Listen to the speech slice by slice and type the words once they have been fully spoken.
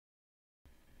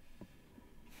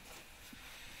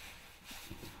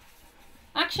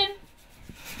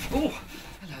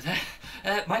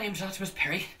name's Artimus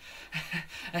Perry,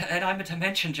 and I'm a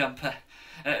dimension jumper.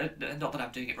 Not that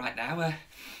I'm doing it right now.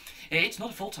 It's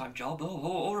not a full-time job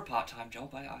or a part-time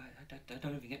job. I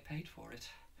don't even get paid for it.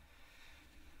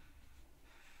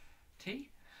 Tea?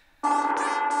 One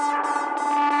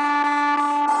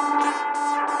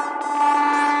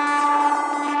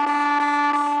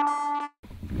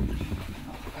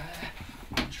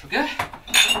sugar,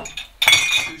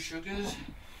 2 sugars,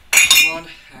 1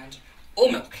 and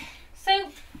all milk. So,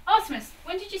 Artimus,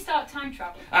 when did you start time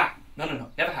travel? No.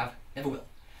 Never have, never will.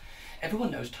 Everyone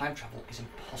knows time travel is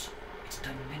impossible. It's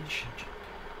dimension jumping.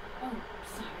 Oh,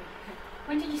 sorry.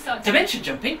 When did you start Dimension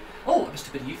jumping? Oh, I must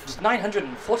have been youth. It was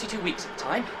 942 weeks at the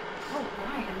time. Oh,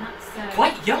 right, and that's...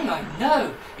 Quite young, I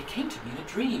know. It came to me in a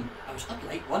dream. I was up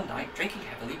late one night, drinking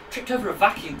heavily, tripped over a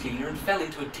vacuum cleaner and fell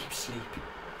into a deep sleep.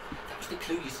 That was the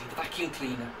clue, you see, the vacuum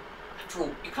cleaner. After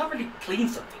all, you can't really clean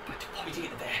something by depositing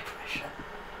it with air pressure.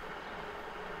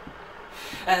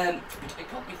 But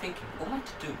it got me thinking, all I had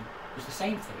to do was the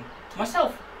same thing to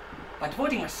myself. By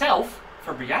avoiding myself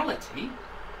from reality,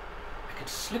 I could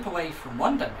slip away from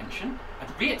one dimension and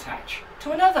reattach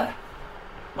to another.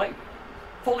 Like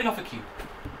falling off a cube.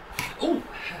 Ooh,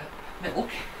 milk.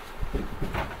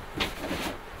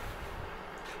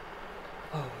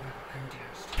 Oh,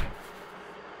 dearest.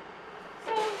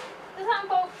 So, does that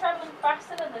involve travelling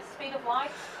faster than the speed of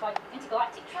light, like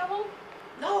intergalactic travel?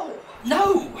 No!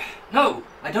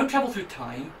 I don't travel through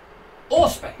time or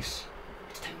space.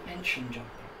 It's dimension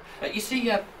jumping. You see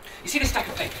this stack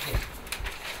of paper here?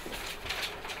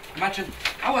 Imagine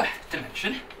our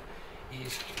dimension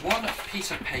is one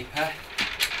piece of paper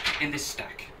in this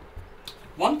stack.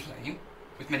 One plane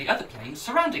with many other planes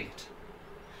surrounding it.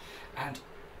 And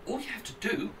all you have to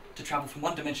do to travel from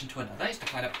one dimension to another is to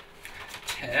find a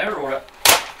tear or a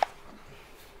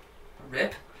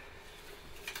rip.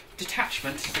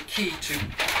 Detachment is the key to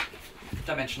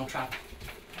dimensional travel.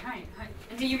 Right.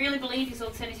 And do you really believe these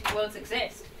alternative worlds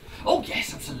exist? Oh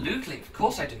yes, absolutely. Of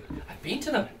course I do. I've been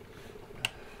to them.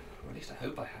 Or at least I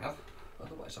hope I have.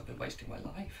 Otherwise I've been wasting my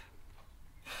life.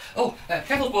 Oh,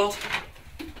 kettle's boiled.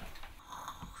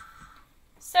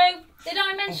 So, the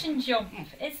dimension jump,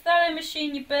 is that a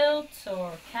machine you built,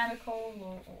 or a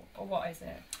chemical, or what is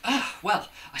it? Well,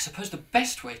 I suppose the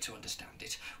best way to understand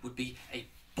it would be a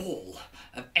ball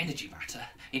of energy matter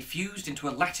infused into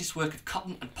a lattice work of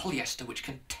cotton and polyester which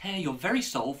can tear your very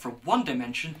soul from one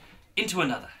dimension into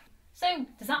another. So,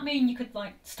 does that mean you could,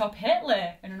 like, stop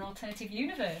Hitler in an alternative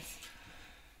universe?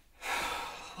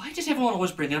 Why does everyone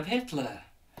always bring up Hitler?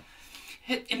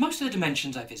 In most of the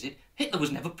dimensions I visit, Hitler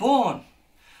was never born.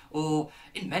 Or,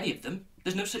 in many of them,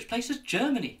 there's no such place as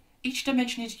Germany. Each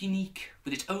dimension is unique,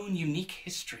 with its own unique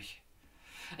history.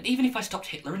 And even if I stopped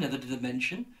Hitler in another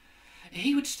dimension,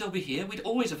 he would still be here. We'd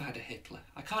always have had a Hitler.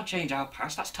 I can't change our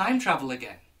past. That's time travel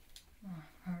again.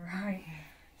 Oh, right.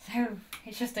 So,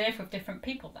 it's just Earth with different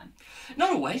people then?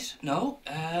 Not always, no.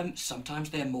 Sometimes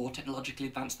they're more technologically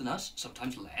advanced than us,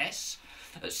 sometimes less.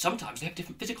 Sometimes they have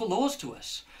different physical laws to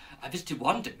us. I visited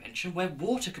one dimension where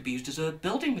water could be used as a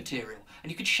building material,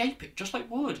 and you could shape it just like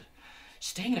wood.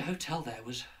 Staying in a hotel there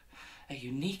was a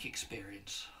unique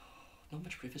experience. Not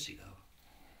much privacy, though.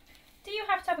 Do you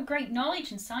have to have a great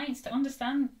knowledge in science to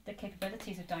understand the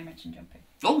capabilities of dimension jumping?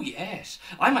 Oh, yes.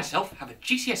 I myself have a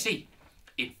GCSE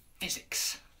in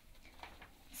physics.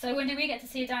 So when do we get to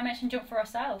see a dimension jump for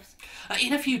ourselves?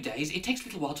 In a few days. It takes a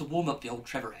little while to warm up the old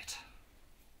Trevorette.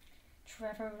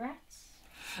 Trevorettes?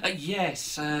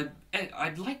 Yes,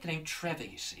 I'd like the name Trevor,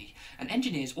 you see. And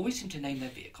engineers always seem to name their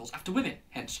vehicles after women,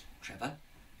 hence Trevor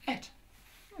Et.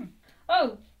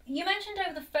 Oh, you mentioned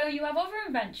over the phone you have other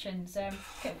inventions.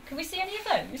 Can we see any of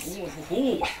those?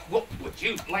 What would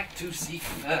you like to see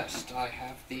first? I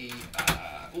have the,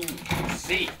 let's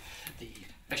see, the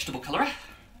vegetable colourer.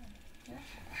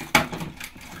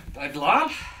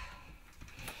 Alarm.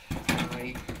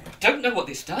 I don't know what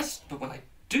this does, but when I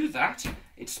do that,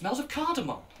 it smells of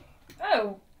cardamom.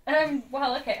 Oh,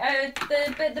 well, okay.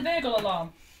 The burglar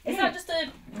alarm. Is that just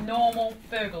a normal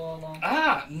burglar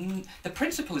alarm? The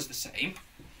principle is the same,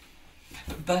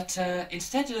 but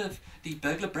instead of the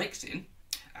burglar breaks in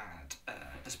and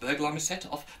this burglar alarm is set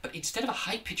off, but instead of a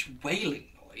high-pitched wailing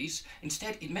noise,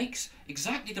 instead it makes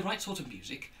exactly the right sort of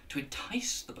music to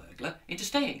entice the burglar into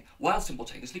staying, while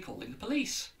simultaneously calling the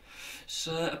police.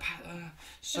 So,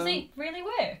 Does it really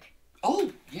work?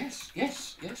 Oh, yes.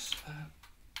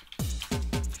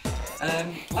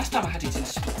 Last time I had it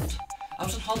installed, I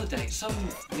was on holiday. Some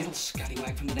little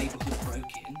scallywag from the neighbourhood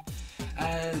broke in.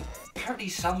 Apparently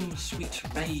some sweet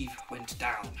rave went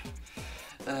down.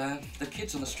 The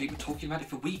kids on the street were talking about it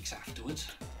for weeks afterwards.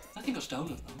 Nothing got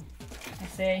stolen, though. I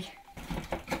see.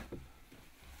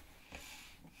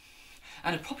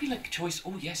 And a popular choice,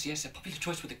 oh yes, a popular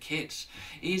choice with the kids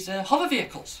is hover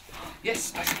vehicles.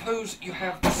 Yes, I suppose you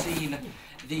have seen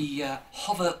the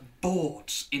hover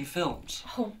boards in films.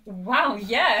 Oh, wow,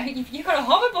 yeah, you've got a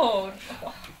hoverboard.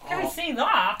 Can I see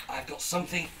that? I've got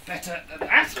something better than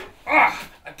that.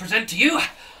 I present to you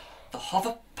the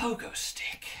hover pogo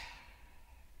stick.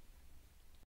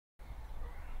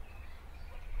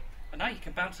 And now you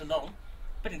can bounce along,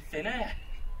 but in thin air.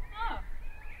 Oh,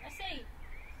 I see.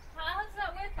 How does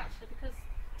that work actually? Because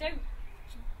don't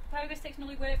pogo sticks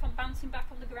normally work on bouncing back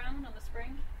on the ground on the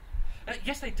spring?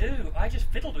 Yes, they do. I just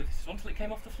fiddled with this until it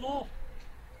came off the floor.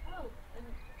 Oh, and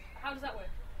how does that work?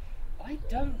 I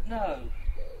don't know,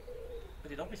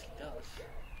 but it obviously does.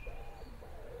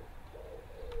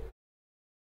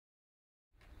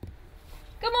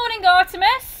 Good morning,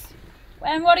 Artimus.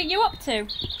 And what are you up to?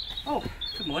 Oh,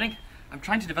 good morning. I'm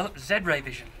trying to develop Z-ray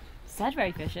vision.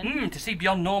 Z-ray vision? To see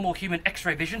beyond normal human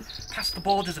X-ray vision, past the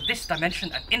borders of this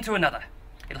dimension and into another.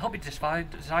 It'll help me decide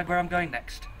where I'm going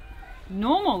next.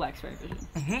 Normal X-ray vision?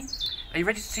 Are you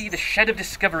ready to see the shed of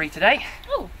discovery today?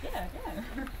 Oh, yeah.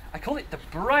 I call it the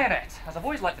Brianette, as I've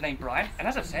always liked the name Brian, and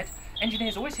as I've said,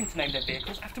 engineers always seem to name their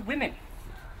vehicles after women.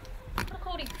 I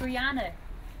called it Brianna.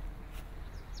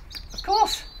 Of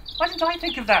course! Why didn't I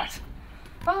think of that?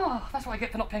 Oh, that's what I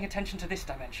get for not paying attention to this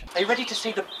dimension. Are you ready to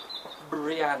see the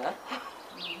Brianna?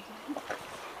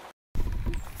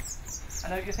 I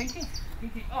know what you're thinking.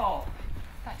 Oh,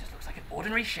 that just looks like an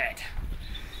ordinary shed.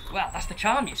 Well, that's the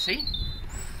charm, you see.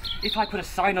 If I put a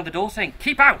sign on the door saying,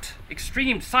 "Keep out!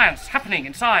 Extreme science happening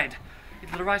inside,"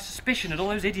 it'll arouse suspicion in all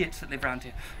those idiots that live around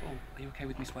here. Oh, are you okay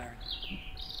with me swearing?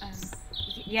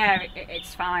 Yeah,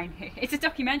 it's fine. It's a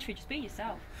documentary, just be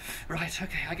yourself. Right,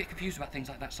 okay, I get confused about things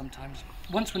like that sometimes.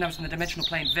 Once when I was in the dimensional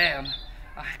plane Verne,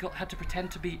 I had to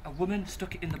pretend to be a woman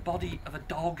stuck in the body of a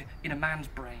dog in a man's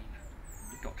brain.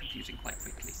 It got confusing quite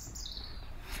quickly.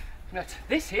 But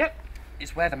this here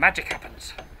is where the magic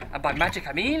happens. And by magic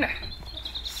I mean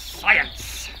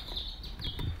science.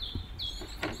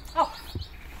 Oh,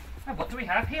 and what do we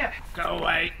have here? Go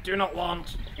away, do not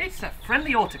want. It's a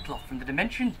friendly autocloth from the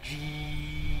dimension G.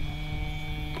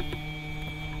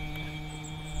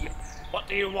 What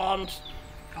do you want?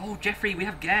 Oh, Jeffrey, we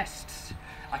have guests.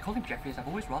 I call him Jeffrey as I've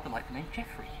always rather liked the name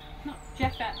Jeffrey. Not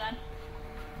Jeffette then.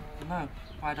 No,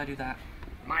 why'd I do that?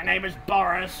 My name is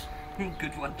Boris.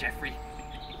 Good one, Jeffrey.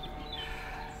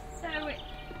 So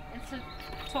it's a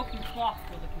talking cloth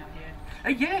we're looking at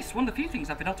here. Yes, one of the few things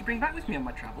I've been able to bring back with me on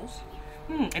my travels.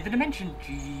 In the dimension G.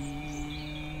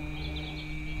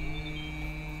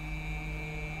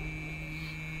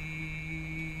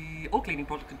 All cleaning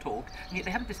products can talk, and yet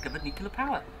they haven't discovered nuclear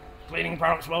power. Cleaning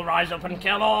products will rise up and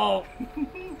kill all.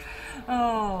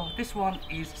 Oh, this one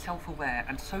is self-aware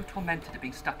and so tormented at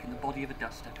being stuck in the body of a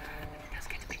duster that it does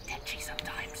get a bit tetchy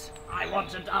sometimes. I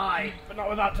want to die, but not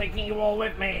without taking you all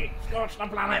with me. Scorch the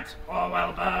planet, or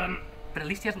we'll burn. But at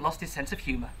least he hasn't lost his sense of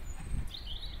humour.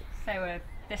 So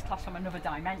this class from another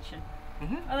dimension.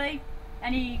 Are there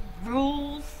any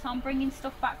rules on bringing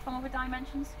stuff back from other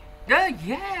dimensions?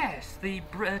 Yes. The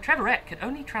Trevorette can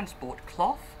only transport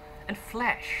cloth and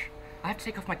flesh. I have to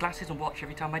take off my glasses and watch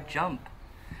every time I jump.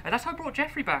 That's how I brought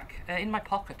Jeffrey back, in my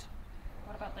pocket.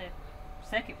 What about the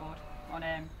circuit board on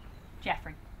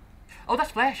Jeffrey? Oh,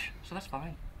 that's flesh, so that's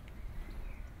fine.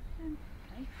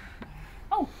 Okay.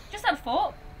 Oh, just had a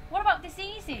thought. What about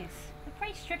diseases? They're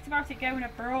pretty strict about it going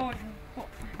abroad and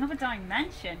another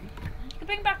dimension. You could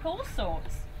bring back all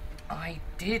sorts. I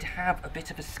did have a bit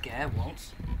of a scare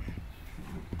once.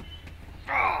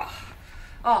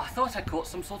 I thought I caught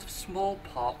some sort of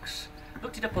smallpox.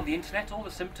 Looked it up on the internet, all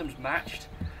the symptoms matched.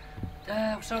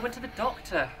 So I went to the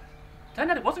doctor.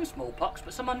 Turned out it wasn't smallpox,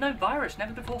 but some unknown virus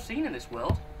never before seen in this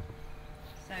world.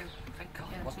 So, thank God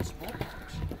it wasn't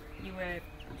smallpox. You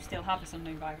still have this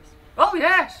unknown virus? Oh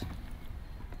yes!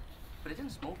 But it isn't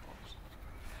smallpox.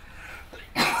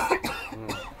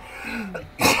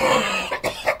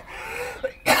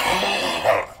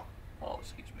 Oh,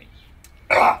 excuse me.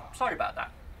 Sorry about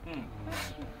that.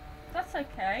 That's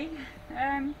okay.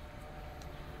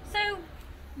 So,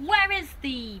 where is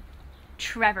the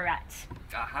Trevorette?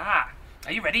 Aha!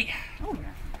 Are you ready? Oh,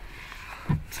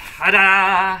 yeah.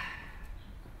 Ta-da!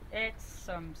 It's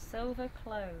some silver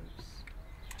clothes.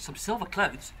 Some silver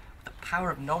clothes with the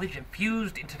power of knowledge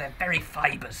infused into their very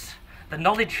fibres. The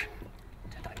knowledge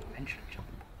to dimension jump.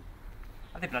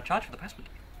 Have they been on charge for the password?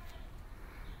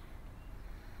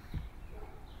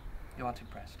 You aren't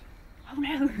impressed? Oh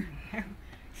no,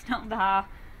 it's not that. I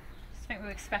just think we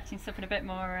were expecting something a bit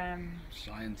more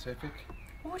scientific.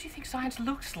 What do you think science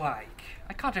looks like?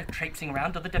 I can't go traipsing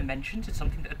around other dimensions. It's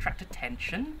something that attracts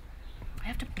attention. I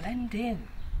have to blend in.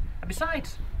 And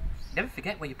besides, never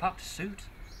forget where you parked a suit.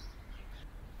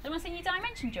 Anyone seen you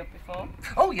dimension jump before?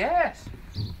 Oh, yes.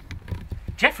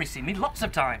 Jeffrey's seen me lots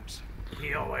of times.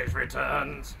 He always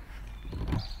returns.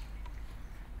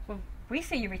 Well, we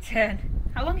see you return.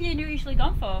 How long are you usually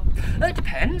gone for? It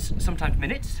depends. Sometimes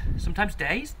minutes, sometimes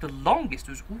days. The longest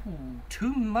was,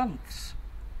 2 months.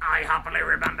 I happily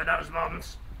remember those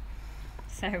months.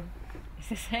 So, is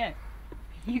this it?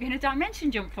 Are you going to dimension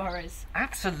jump for us?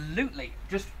 Absolutely.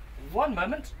 Just one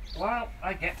moment while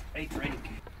I get a drink.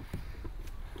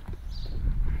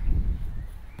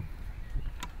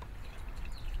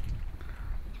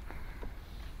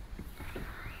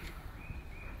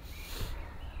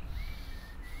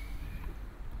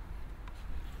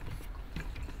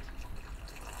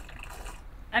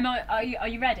 Emma, are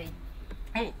you ready?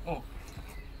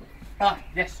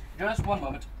 Yes, just one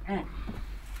moment.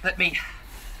 Let me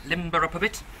limber up a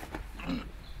bit.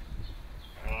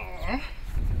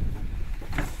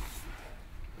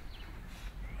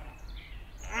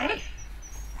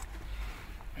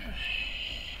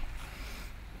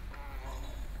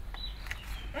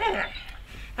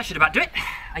 That should about do it.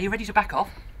 Are you ready to back off?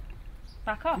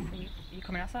 Back off. Are you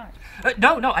coming outside?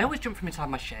 No, I always jump from inside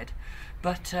my shed.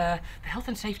 But for health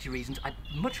and safety reasons, I'd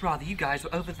much rather you guys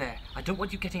were over there. I don't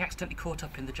want you getting accidentally caught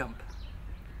up in the jump.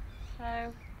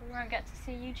 So, we won't get to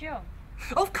see you jump?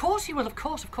 Oh, of course you will, of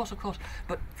course.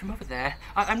 But from over there,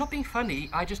 I'm not being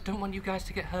funny, I just don't want you guys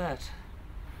to get hurt.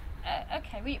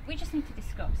 Okay, we just need to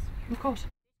discuss. Of course.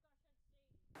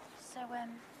 So,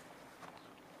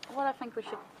 what I think we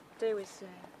should do is,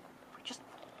 we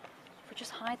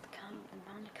just hide the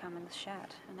cam in the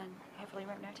shed, and then hopefully he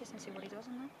won't notice and see what he does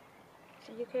in there.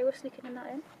 So you okay with sneaking in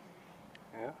that in?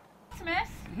 Yeah. Artimus?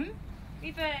 Mm-hmm.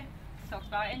 We've talked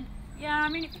about it, and yeah, I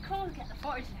mean, it'd be cool to get the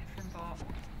footage and everything, but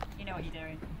you know what you're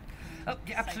doing. Oh,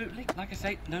 yeah, absolutely. Like I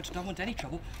say, don't want any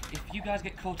trouble. If you guys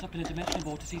get caught up in a dimensional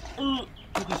vortices,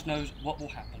 goodness knows what will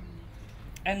happen.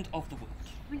 End of the world.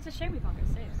 I mean, it's a shame we can't go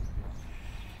see it.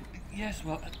 Yes,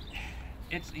 well,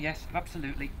 yes,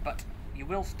 absolutely, but you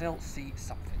will still see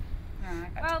something.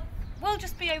 Alright. Well, we'll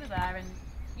just be over there, and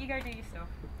you go do your stuff.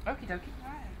 Okie dokie.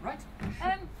 Right.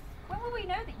 When will we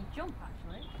know that you jump,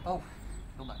 actually? Oh,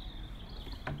 you'll know.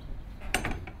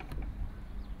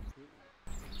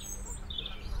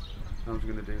 I was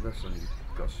going to do this, and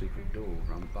you've got a secret door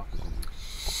around the back or something.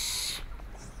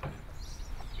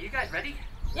 Are you guys ready?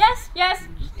 Yes,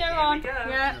 go Here on. we go.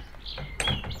 Yeah.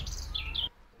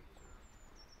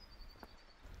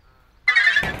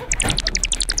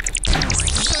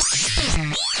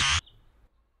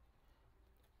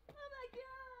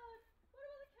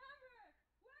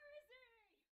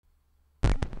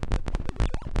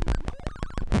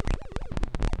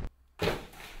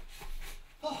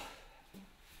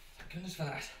 Goodness for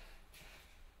that.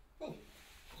 Oh.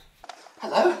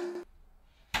 Hello?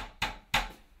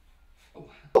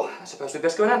 Oh, I suppose we'd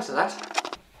best go and answer that.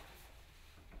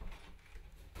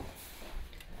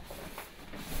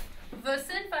 Wir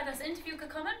sind bei das Interview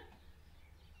gekommen.